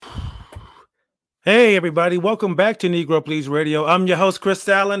Hey, everybody. Welcome back to Negro Please Radio. I'm your host, Chris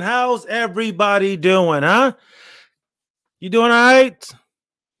Allen. How's everybody doing, huh? You doing all right?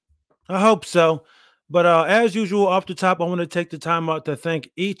 I hope so. But as usual, off the top, I want to take the time out to thank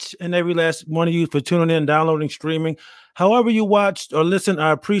each and every last one of you for tuning in, downloading, streaming. However you watched or listen,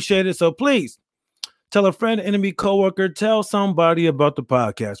 I appreciate it. So please tell a friend, enemy, coworker, tell somebody about the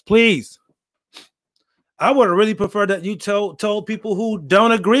podcast. Please. I would have really preferred that you told people who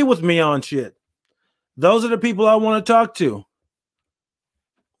don't agree with me on shit. Those are the people I want to talk to.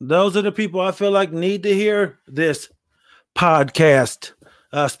 Those are the people I feel like need to hear this podcast.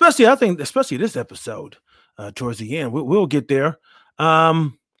 Especially, I think, especially this episode towards the end. We'll get there.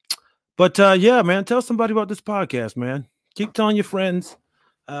 Um, but yeah, man, tell somebody about this podcast, man. Keep telling your friends.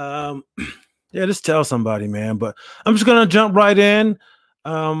 Um, yeah, just tell somebody, man. But I'm just gonna jump right in.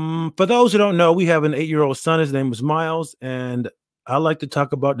 For those who don't know, we have an 8-year-old son. His name is Miles, and I like to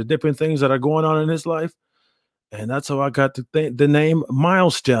talk about the different things that are going on in his life, and that's how I got the name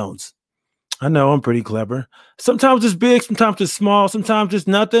Milestones. I know I'm pretty clever. Sometimes it's big, sometimes it's small, sometimes it's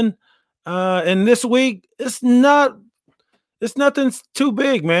nothing. And this week it's nothing too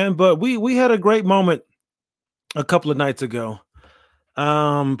big, man. But we had a great moment a couple of nights ago.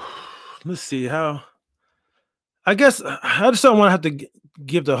 Um, let's see how. I guess I just don't want to have to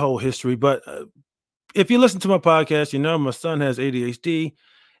give the whole history, but if you listen to my podcast, you know my son has ADHD,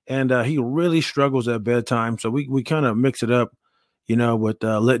 and he really struggles at bedtime. So we kind of mix it up, with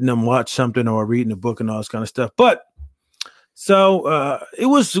letting them watch something or reading a book and all this kind of stuff. But so it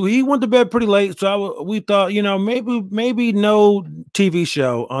was he went to bed pretty late, so we thought, maybe no TV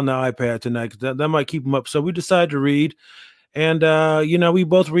show on the iPad tonight, 'cause that might keep him up. So we decided to read, and we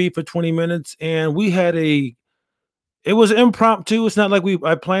both read for 20 minutes, and we had a it was impromptu. It's not like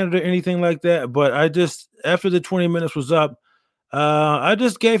I planned it or anything like that, but I just after the 20 minutes was up, I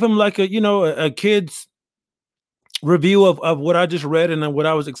just gave him like a kid's review of what I just read and then what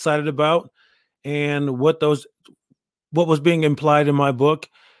I was excited about and what was being implied in my book.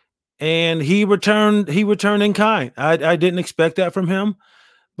 And he returned in kind. I didn't expect that from him,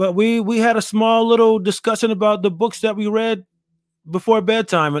 but we had a small little discussion about the books that we read before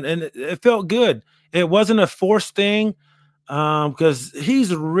bedtime, and it felt good. It wasn't a forced thing, because he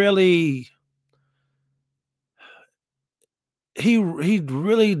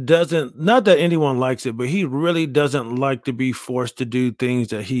really doesn't, not that anyone likes it, but he really doesn't like to be forced to do things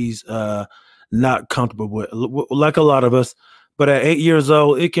that he's not comfortable with, like a lot of us. But at 8 years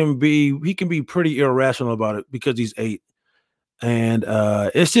old, he can be pretty irrational about it because he's 8. And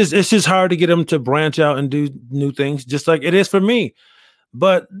it's just hard to get him to branch out and do new things, just like it is for me.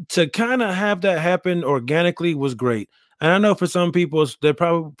 But to kind of have that happen organically was great. And I know for some people, they're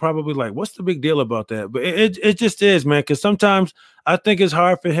probably like, "What's the big deal about that?" But it just is, man. Because sometimes I think it's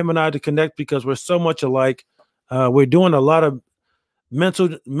hard for him and I to connect because we're so much alike. We're doing a lot of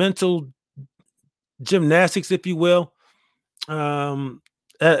mental gymnastics, if you will, um,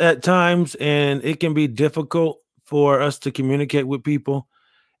 at times, and it can be difficult for us to communicate with people.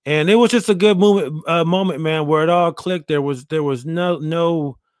 And it was just a good moment, man, where it all clicked. There was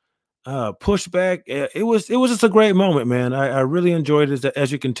no pushback. It was just a great moment, man. I really enjoyed it.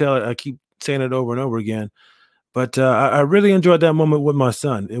 As you can tell, I keep saying it over and over again. But I really enjoyed that moment with my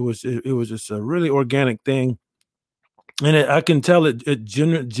son. It was just a really organic thing, and I can tell it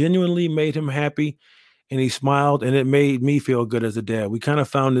genuinely made him happy, and he smiled, and it made me feel good as a dad. We kind of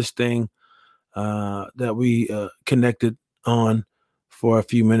found this thing that we connected on for a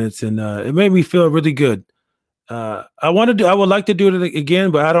few minutes, and it made me feel really good. I would like to do it again,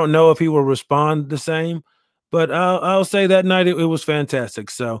 but I don't know if he will respond the same. But I'll say that night it was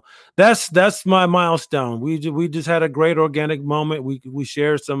fantastic. So that's my milestone. We just had a great organic moment. We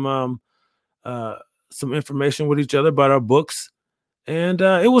shared uh some information with each other about our books, and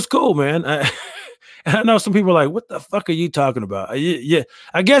it was cool, man. And I know some people are like, "What the fuck are you talking about?" Yeah,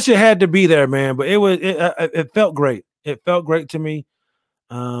 I guess you had to be there, man. But it felt great. It felt great to me.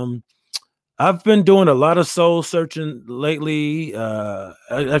 Um, I've been doing a lot of soul searching lately.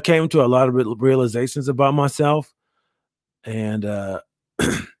 I came to a lot of realizations about myself, and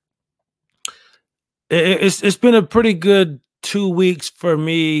it's been a pretty good 2 weeks for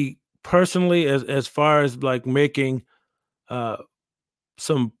me personally, as far as like making uh,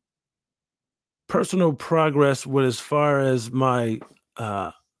 some personal progress with as far as my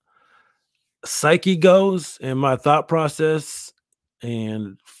uh, psyche goes and my thought process,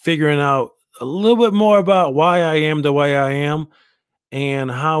 and figuring out a little bit more about why I am the way I am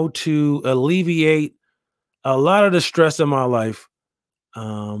and how to alleviate a lot of the stress in my life.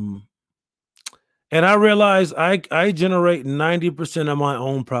 Um, And I realize I generate 90% of my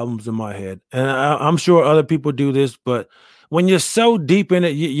own problems in my head. And I'm sure other people do this, but when you're so deep in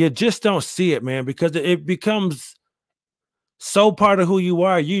it, you just don't see it, man, because it becomes so part of who you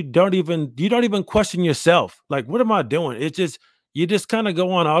are. You don't even question yourself. Like, what am I doing? It's just you just kind of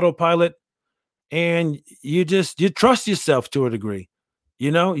go on autopilot and you trust yourself to a degree.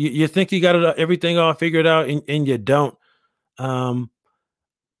 You think you got everything all figured out and you don't. Um,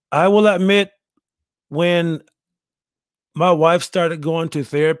 I will admit when my wife started going to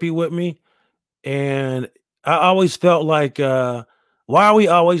therapy with me, and I always felt like, why are we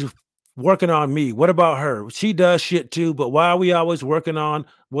always working on me? What about her? She does shit too, but why are we always working on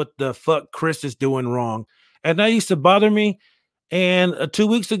what the fuck Chris is doing wrong? And that used to bother me. And 2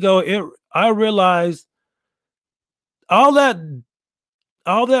 weeks ago, I realized all that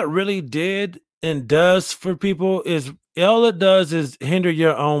all that really did and does for people is all it does is hinder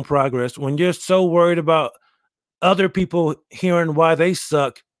your own progress. When you're so worried about other people hearing why they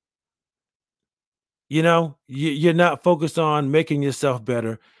suck, you're not focused on making yourself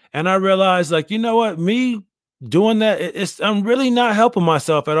better. And I realized, like, you know what, me doing that, I'm really not helping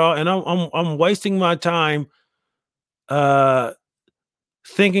myself at all, and I'm wasting my time uh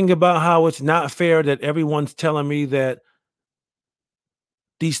thinking about how it's not fair that everyone's telling me that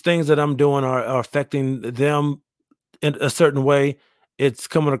these things that I'm doing are affecting them in a certain way. It's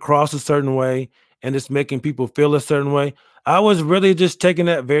coming across a certain way, and it's making people feel a certain way. I was really just taking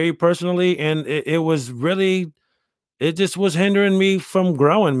that very personally, and it just was hindering me from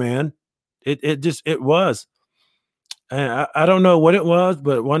growing, man. It was. And I don't know what it was,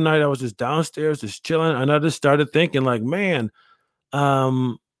 but one night I was just downstairs, just chilling, and I just started thinking, like, man,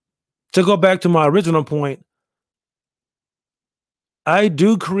 um, to go back to my original point, I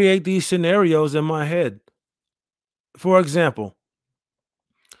do create these scenarios in my head. For example,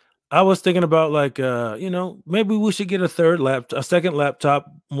 I was thinking about, like, maybe we should get a second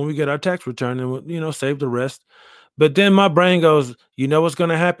laptop when we get our tax return, and save the rest. But then my brain goes, you know what's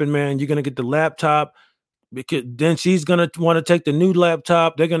going to happen, man? You're going to get the laptop, because then she's gonna want to take the new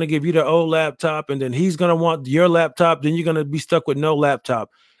laptop. They're gonna give you the old laptop, and then he's gonna want your laptop. Then you're gonna be stuck with no laptop.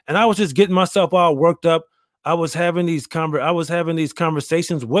 And I was just getting myself all worked up. I was having these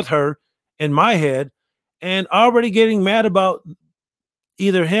conversations with her in my head, and already getting mad about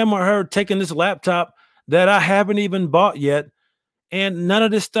either him or her taking this laptop that I haven't even bought yet. And none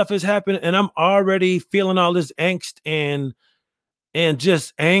of this stuff is happening, and I'm already feeling all this angst and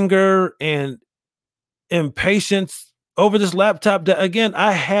just anger and impatience over this laptop that, again,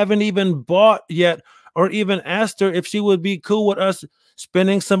 I haven't even bought yet, or even asked her if she would be cool with us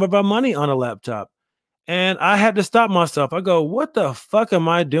spending some of our money on a laptop. And I had to stop myself. I go, what the fuck am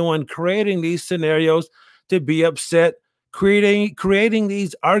I doing creating these scenarios to be upset, creating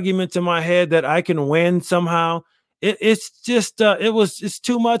these arguments in my head that I can win somehow? It's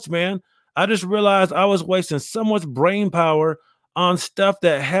too much, man. I just realized I was wasting so much brain power on stuff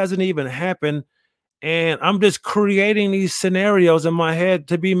that hasn't even happened, and I'm just creating these scenarios in my head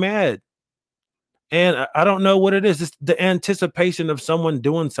to be mad. And I don't know what it is. It's the anticipation of someone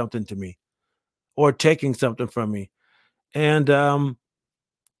doing something to me or taking something from me. And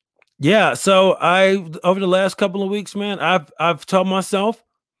yeah, so I over the last couple of weeks, man, I've told myself,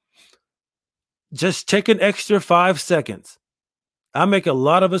 just take an extra 5 seconds. I make a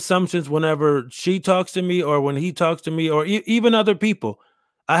lot of assumptions whenever she talks to me or when he talks to me, or even other people.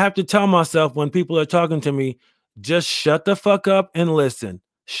 I have to tell myself when people are talking to me, just shut the fuck up and listen.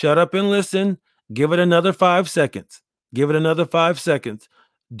 Shut up and listen. Give it another 5 seconds. Give it another 5 seconds.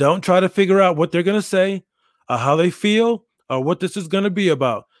 Don't try to figure out what they're going to say or how they feel or what this is going to be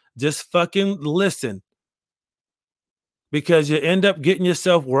about. Just fucking listen, because you end up getting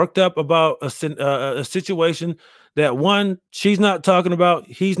yourself worked up about a situation that, one, she's not talking about,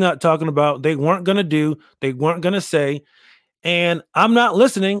 he's not talking about, they weren't going to do, they weren't going to say, and I'm not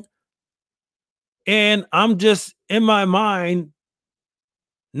listening. And I'm just in my mind,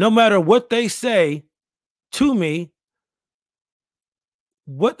 no matter what they say to me,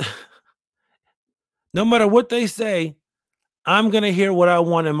 what, no matter what they say, I'm going to hear what I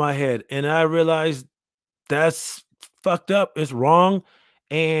want in my head. And I realize that's fucked up. It's wrong.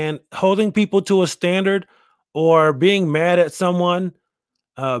 And holding people to a standard or being mad at someone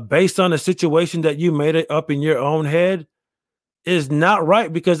based on a situation that you made it up in your own head is not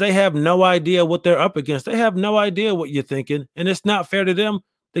right, because they have no idea what they're up against. They have no idea what you're thinking. And it's not fair to them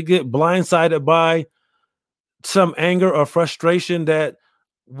to get blindsided by some anger or frustration that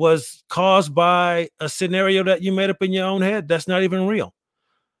was caused by a scenario that you made up in your own head that's not even real.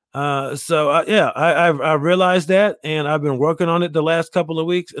 Yeah, I realized that, and I've been working on it the last couple of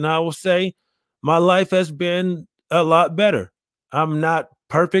weeks. And I will say, my life has been a lot better. I'm not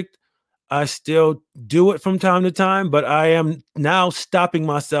perfect. I still do it from time to time, but I am now stopping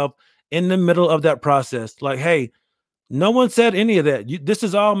myself in the middle of that process. Like, hey, no one said any of that. This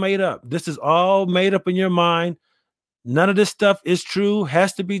is all made up. This is all made up in your mind. None of this stuff is true,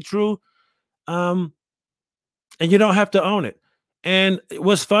 has to be true. Um, and you don't have to own it. And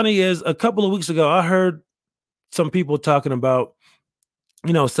what's funny is a couple of weeks ago, I heard some people talking about,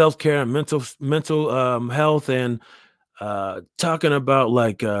 self care and mental health, and talking about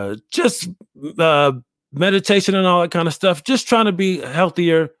like just uh, meditation and all that kind of stuff, just trying to be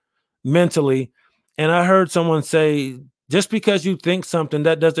healthier mentally. And I heard someone say, just because you think something,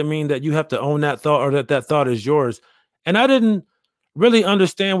 that doesn't mean that you have to own that thought or that that thought is yours. And I didn't really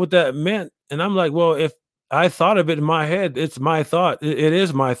understand what that meant. And I'm like, well, if I thought of it in my head, it's my thought. It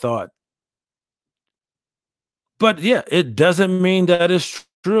is my thought. But yeah, it doesn't mean that it's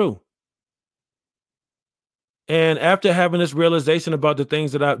true. And after having this realization about the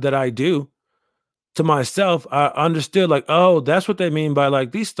things that I do to myself, I understood like, oh, that's what they mean by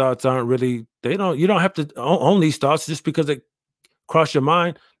like these thoughts aren't really, they don't, you don't have to own these thoughts just because they cross your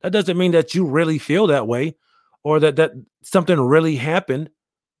mind. That doesn't mean that you really feel that way or that something really happened.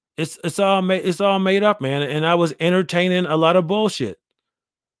 It's all made up, man. And I was entertaining a lot of bullshit.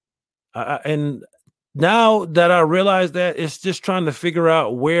 And now that I realize that, it's just trying to figure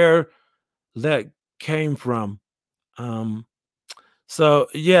out where that came from. Um, so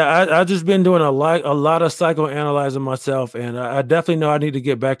yeah, I just been doing a lot of psychoanalyzing myself, and I definitely know I need to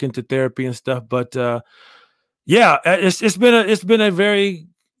get back into therapy and stuff. But yeah, it's been a very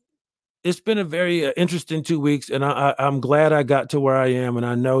interesting 2 weeks, and I'm glad I got to where I am, and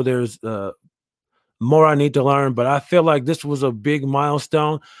I know there's more I need to learn, but I feel like this was a big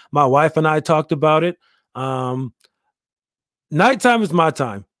milestone. My wife and I talked about it. Um, Nighttime is my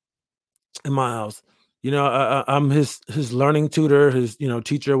time in my house. I'm his learning tutor, his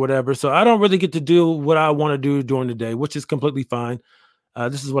teacher, whatever. So I don't really get to do what I want to do during the day, which is completely fine.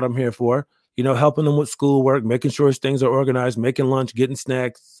 This is what I'm here for. Helping him with schoolwork, making sure his things are organized, making lunch, getting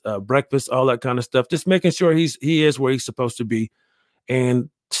snacks, breakfast, all that kind of stuff. Just making sure he is where he's supposed to be, and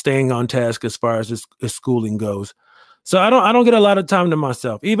staying on task as far as his schooling goes. So I don't get a lot of time to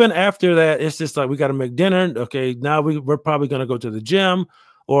myself. Even after that, it's just like we got to make dinner. Okay, now we're probably gonna go to the gym,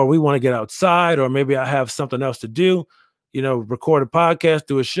 or we want to get outside, or maybe I have something else to do. Record a podcast,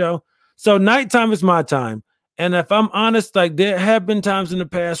 do a show. So nighttime is my time. And if I'm honest, like there have been times in the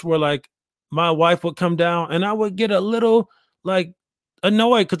past where like my wife would come down and I would get a little like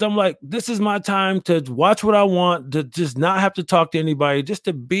annoyed because I'm like, this is my time to watch what I want, to just not have to talk to anybody, just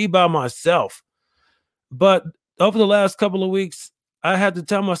to be by myself. But over the last couple of weeks, I had to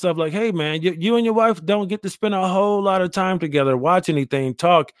tell myself, like, hey, man, you and your wife don't get to spend a whole lot of time together, watch anything,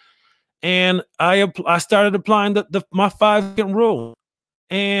 talk. And I started applying my 5 second rule.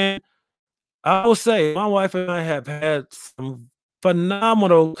 And I will say, my wife and I have had some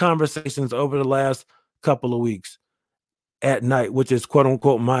phenomenal conversations over the last couple of weeks at night, which is quote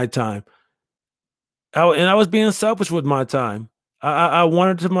unquote my time. And I was being selfish with my time. I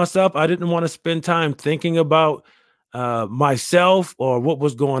wanted to myself. I didn't want to spend time thinking about myself or what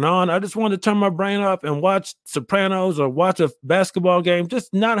was going on. I just wanted to turn my brain off and watch Sopranos or watch a basketball game,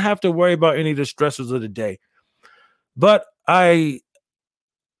 just not have to worry about any of the stresses of the day. But I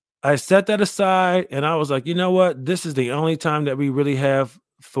set that aside and I was like, you know what? This is the only time that we really have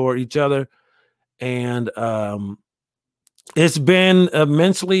for each other. And it's been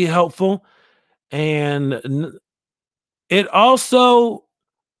immensely helpful. And it also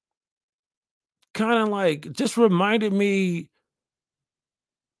kind of like just reminded me,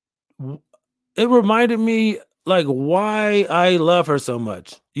 w- it reminded me like why I love her so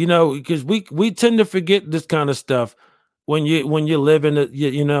much. Because we tend to forget this kind of stuff when you live in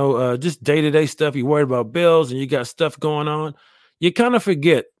the just day-to-day stuff. You worried about bills and you got stuff going on. You kind of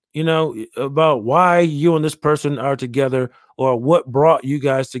forget, about why you and this person are together, or what brought you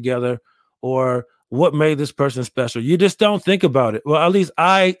guys together, or what made this person special. You just don't think about it. Well, at least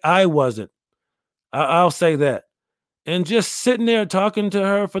I wasn't. I'll say that. And just sitting there talking to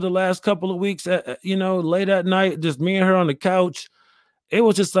her for the last couple of weeks, late at night, just me and her on the couch, it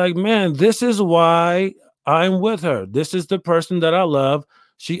was just like, man, this is why I'm with her. This is the person that I love.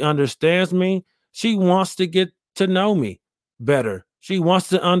 She understands me. She wants to get to know me better. She wants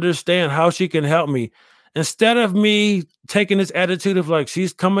to understand how she can help me. Instead of me taking this attitude of like,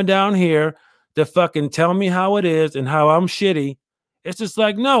 she's coming down here to fucking tell me how it is and how I'm shitty. It's just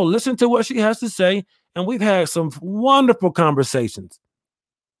like, no, listen to what she has to say. And we've had some wonderful conversations.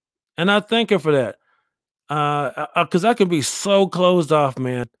 And I thank her for that. Because I can be so closed off,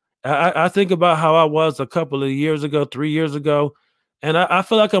 man. I think about how I was a couple of years ago, 3 years ago, and I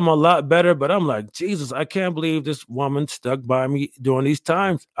feel like I'm a lot better. But I'm like, Jesus, I can't believe this woman stuck by me during these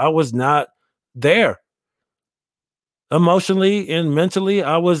times. I was not there emotionally and mentally.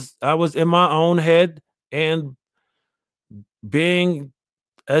 I was in my own head and being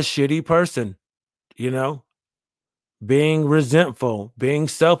a shitty person, you know, being resentful, being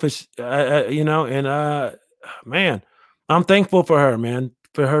selfish, and man, I'm thankful for her, man,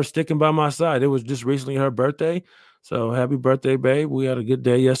 for her sticking by my side. It was just recently her birthday, so happy birthday, babe. We had a good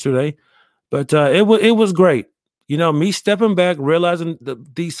day yesterday, but it was great. Me stepping back, realizing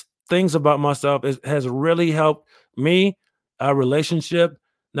these things about myself has really helped me, our relationship,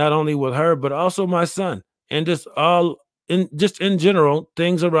 not only with her but also my son, and just in general,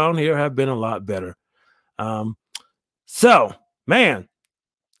 things around here have been a lot better. Um, so, man,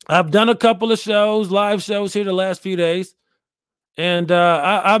 I've done a couple of shows, live shows here the last few days, and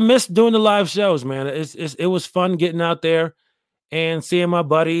I miss doing the live shows, man. It was fun getting out there and seeing my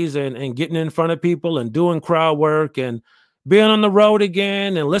buddies and getting in front of people and doing crowd work and being on the road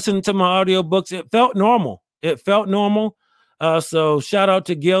again and listening to my audiobooks. It felt normal. It felt normal. So shout out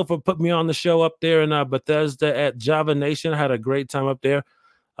to Gil for putting me on the show up there in Bethesda at Java Nation. I had a great time up there.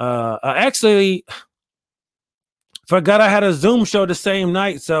 I actually forgot I had a Zoom show the same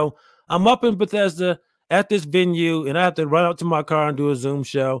night. So I'm up in Bethesda at this venue, and I have to run out to my car and do a Zoom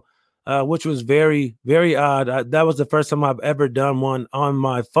show, which was very, very odd. That was the first time I've ever done one on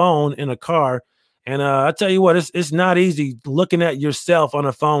my phone in a car. And I tell you what, it's not easy looking at yourself on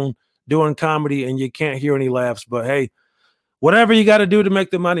a phone doing comedy and you can't hear any laughs. But hey, whatever you got to do to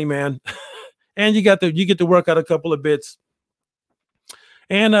make the money, man. And you get to work out a couple of bits.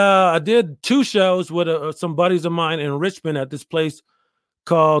 And I did 2 shows with some buddies of mine in Richmond at this place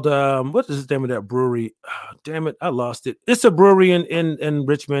called what is the name of that brewery? Oh, damn it, I lost it. It's a brewery in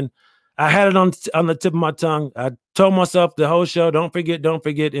Richmond. I had it on the tip of my tongue. I told myself the whole show, don't forget,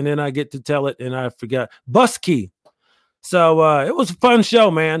 and then I get to tell it, and I forgot. Buskey. So it was a fun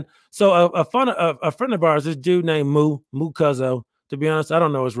show, man. So a friend of ours, this dude named Moo Cuzzo. To be honest, I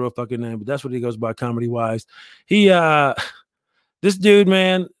don't know his real fucking name, but that's what he goes by comedy wise. He This dude,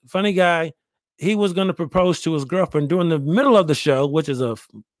 man, funny guy, he was going to propose to his girlfriend during the middle of the show, which is a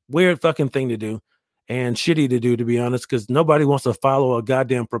weird fucking thing to do and shitty to do, to be honest, because nobody wants to follow a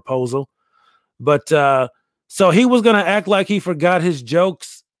goddamn proposal. But so he was going to act like he forgot his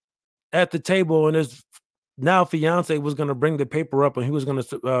jokes at the table, and his now fiance was going to bring the paper up and he was going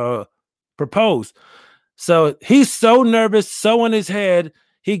to propose. So he's so nervous, so in his head,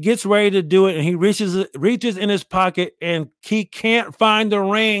 he gets ready to do it, and he reaches in his pocket, and he can't find the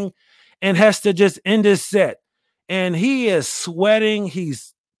ring, and has to just end his set. And he is sweating.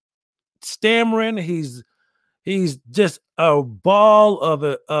 He's stammering. He's just a ball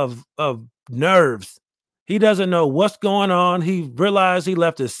of nerves. He doesn't know what's going on. He realized he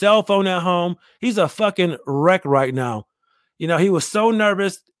left his cell phone at home. He's a fucking wreck right now. He was so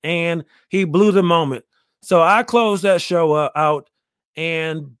nervous, and he blew the moment. So I closed that show out.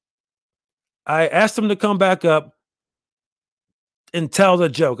 And I asked him to come back up and tell the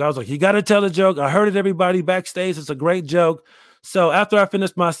joke. I was like, you got to tell the joke. I heard it, everybody backstage. It's a great joke. So after I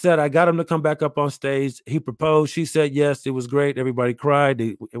finished my set, I got him to come back up on stage. He proposed. She said yes. It was great. Everybody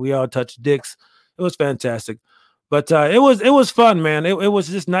cried. We all touched dicks. It was fantastic. But it was fun, man. It was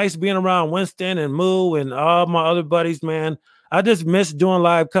just nice being around Winston and Moo and all my other buddies, man. I just miss doing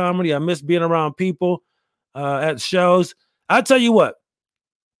live comedy. I miss being around people at shows. I tell you what,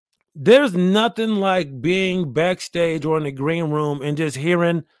 there's nothing like being backstage or in the green room and just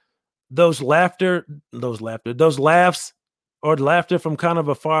hearing those laughs, or laughter from kind of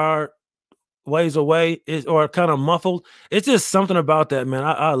a far ways away, or kind of muffled. It's just something about that, man.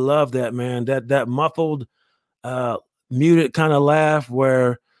 I love that, man. That muffled, muted kind of laugh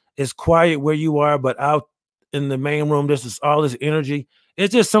where it's quiet where you are, but out in the main room, this is all this energy.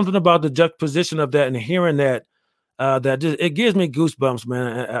 It's just something about the juxtaposition of that and hearing that. It gives me goosebumps,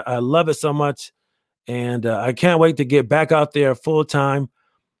 man. I love it so much, and I can't wait to get back out there full time.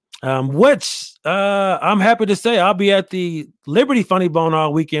 Which I'm happy to say I'll be at the Liberty Funny Bone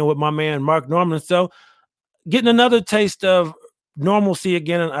all weekend with my man Mark Norman. So getting another taste of normalcy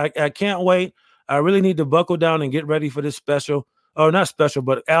again, and I can't wait. I really need to buckle down and get ready for this special, or not special,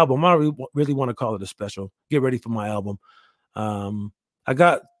 but album. I don't really want to call it a special. Get ready for my album. I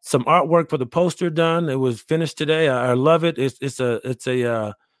got some artwork for the poster done. It was finished today. I love it. It's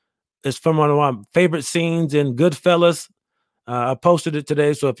from one of my favorite scenes in Goodfellas. I posted it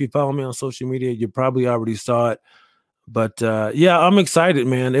today, so if you follow me on social media, you probably already saw it. But yeah, I'm excited,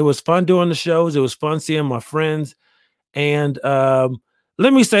 man. It was fun doing the shows. It was fun seeing my friends. And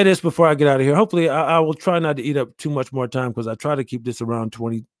let me say this before I get out of here. Hopefully, I will try not to eat up too much more time because I try to keep this around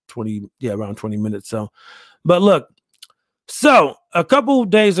 20, yeah, around 20 minutes. So, but look, so a couple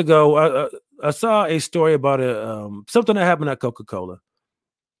days ago, I saw a story about something that happened at Coca-Cola.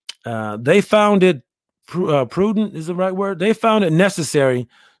 They found it prudent is the right word. They found it necessary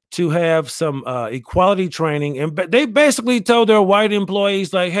to have some equality training, and they basically told their white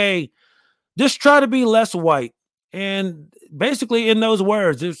employees, like, "Hey, just try to be less white." And basically, in those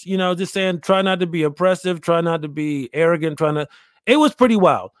words, it's just saying, try not to be oppressive, try not to be arrogant, trying to. It was pretty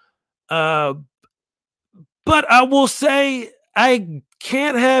wild. Uh, but I will say I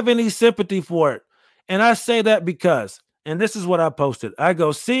can't have any sympathy for it. And I say that because, and this is what I posted. I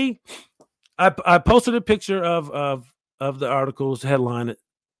go, see, I posted a picture of the article's headline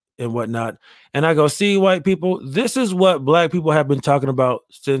and whatnot. And I go, see, white people, this is what black people have been talking about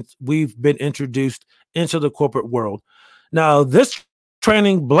since we've been introduced into the corporate world. Now, this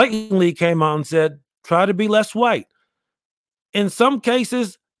training blatantly came out and said, try to be less white. In some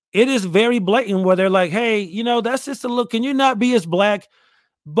cases, it is very blatant where they're like, hey, that's just a look. Can you not be as black?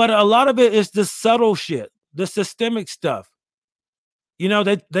 But a lot of it is the subtle shit, the systemic stuff.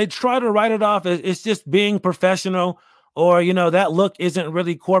 They try to write it off as it's just being professional, or that look isn't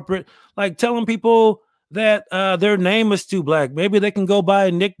really corporate. Like telling people that their name is too black. Maybe they can go by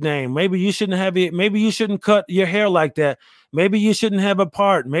a nickname. Maybe you shouldn't have it. Maybe you shouldn't cut your hair like that. Maybe you shouldn't have a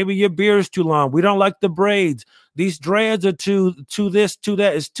part. Maybe your beard is too long. We don't like the braids. These dreads are too this, too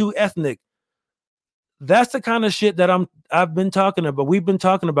that. It's too ethnic. That's the kind of shit that I've been talking about. We've been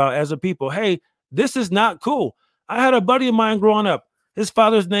talking about as a people. Hey, this is not cool. I had a buddy of mine growing up. His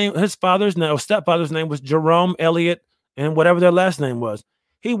stepfather's name was Jerome Elliott, and whatever their last name was.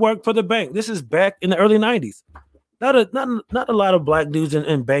 He worked for the bank. This is back in the early 90s. Not a lot of black dudes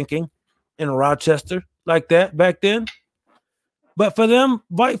in banking in Rochester like that back then. But for them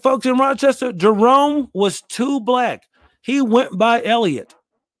white folks in Rochester, Jerome was too black. He went by Elliott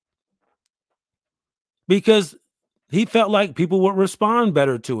because he felt like people would respond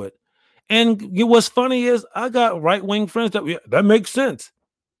better to it. And what's funny is I got right-wing friends that makes sense.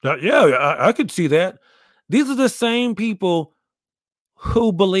 I could see that. These are the same people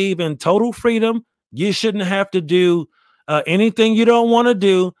who believe in total freedom. You shouldn't have to do anything you don't want to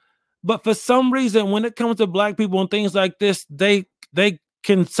do. But for some reason, when it comes to black people and things like this, they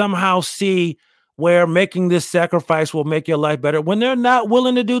can somehow see where making this sacrifice will make your life better when they're not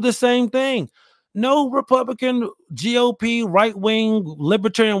willing to do the same thing. No Republican, GOP, right-wing,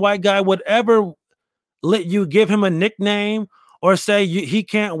 libertarian white guy would ever let you give him a nickname or say he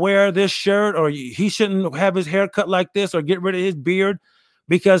can't wear this shirt, or he shouldn't have his hair cut like this, or get rid of his beard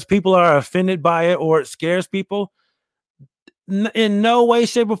because people are offended by it or it scares people. In no way,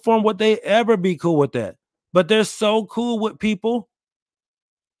 shape, or form would they ever be cool with that. But they're so cool with people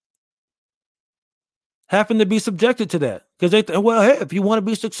having to be subjected to that because they think, well, hey, if you want to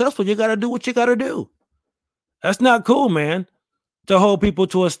be successful, you got to do what you got to do. That's not cool, man, to hold people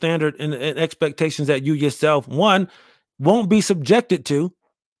to a standard and expectations that you yourself, one, won't be subjected to,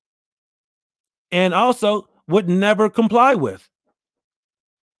 and also would never comply with.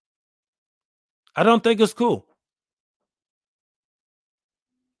 I don't think it's cool.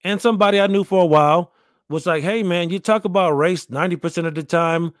 And somebody I knew for a while was like, hey, man, you talk about race 90% of the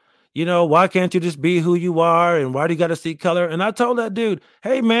time. Why can't you just be who you are? And why do you got to see color? And I told that dude,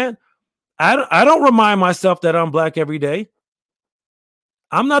 hey, man, I don't remind myself that I'm black every day.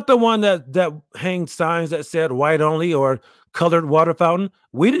 I'm not the one that hangs signs that said white only or colored water fountain.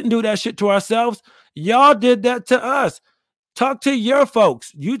 We didn't do that shit to ourselves. Y'all did that to us. Talk to your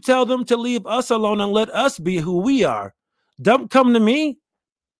folks. You tell them to leave us alone and let us be who we are. Don't come to me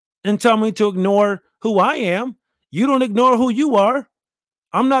and tell me to ignore who I am. You don't ignore who you are.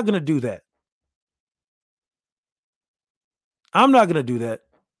 I'm not going to do that. I'm not going to do that.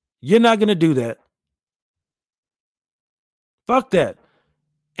 You're not going to do that. Fuck that.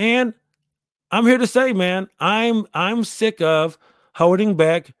 And I'm here to say, man, I'm sick of holding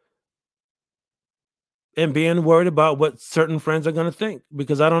back and being worried about what certain friends are going to think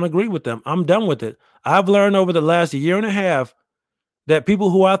because I don't agree with them. I'm done with it. I've learned over the last year and a half that people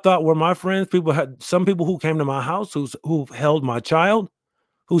who I thought were my friends, some people who came to my house who held my child,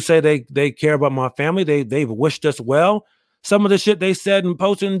 who say they care about my family, they've wished us well. Some of the shit they said and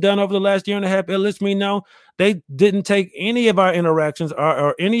posted and done over the last year and a half, it lets me know they didn't take any of our interactions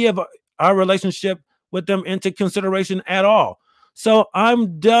or any of our relationship with them into consideration at all. So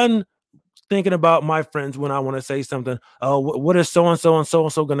I'm done thinking about my friends when I want to say something. Oh, what is so-and-so and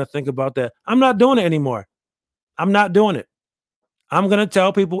so-and-so going to think about that? I'm not doing it anymore. I'm not doing it. I'm going to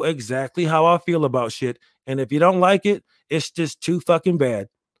tell people exactly how I feel about shit. And if you don't like it, it's just too fucking bad.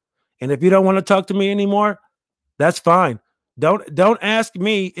 And if you don't want to talk to me anymore, that's fine. Don't ask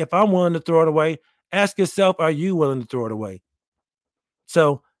me if I'm willing to throw it away. Ask yourself, are you willing to throw it away?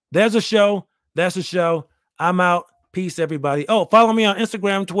 So there's a show. That's a show. I'm out. Peace, everybody. Oh, follow me on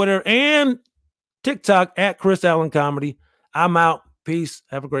Instagram, Twitter, and TikTok at Chris Allen Comedy. I'm out. Peace.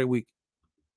 Have a great week.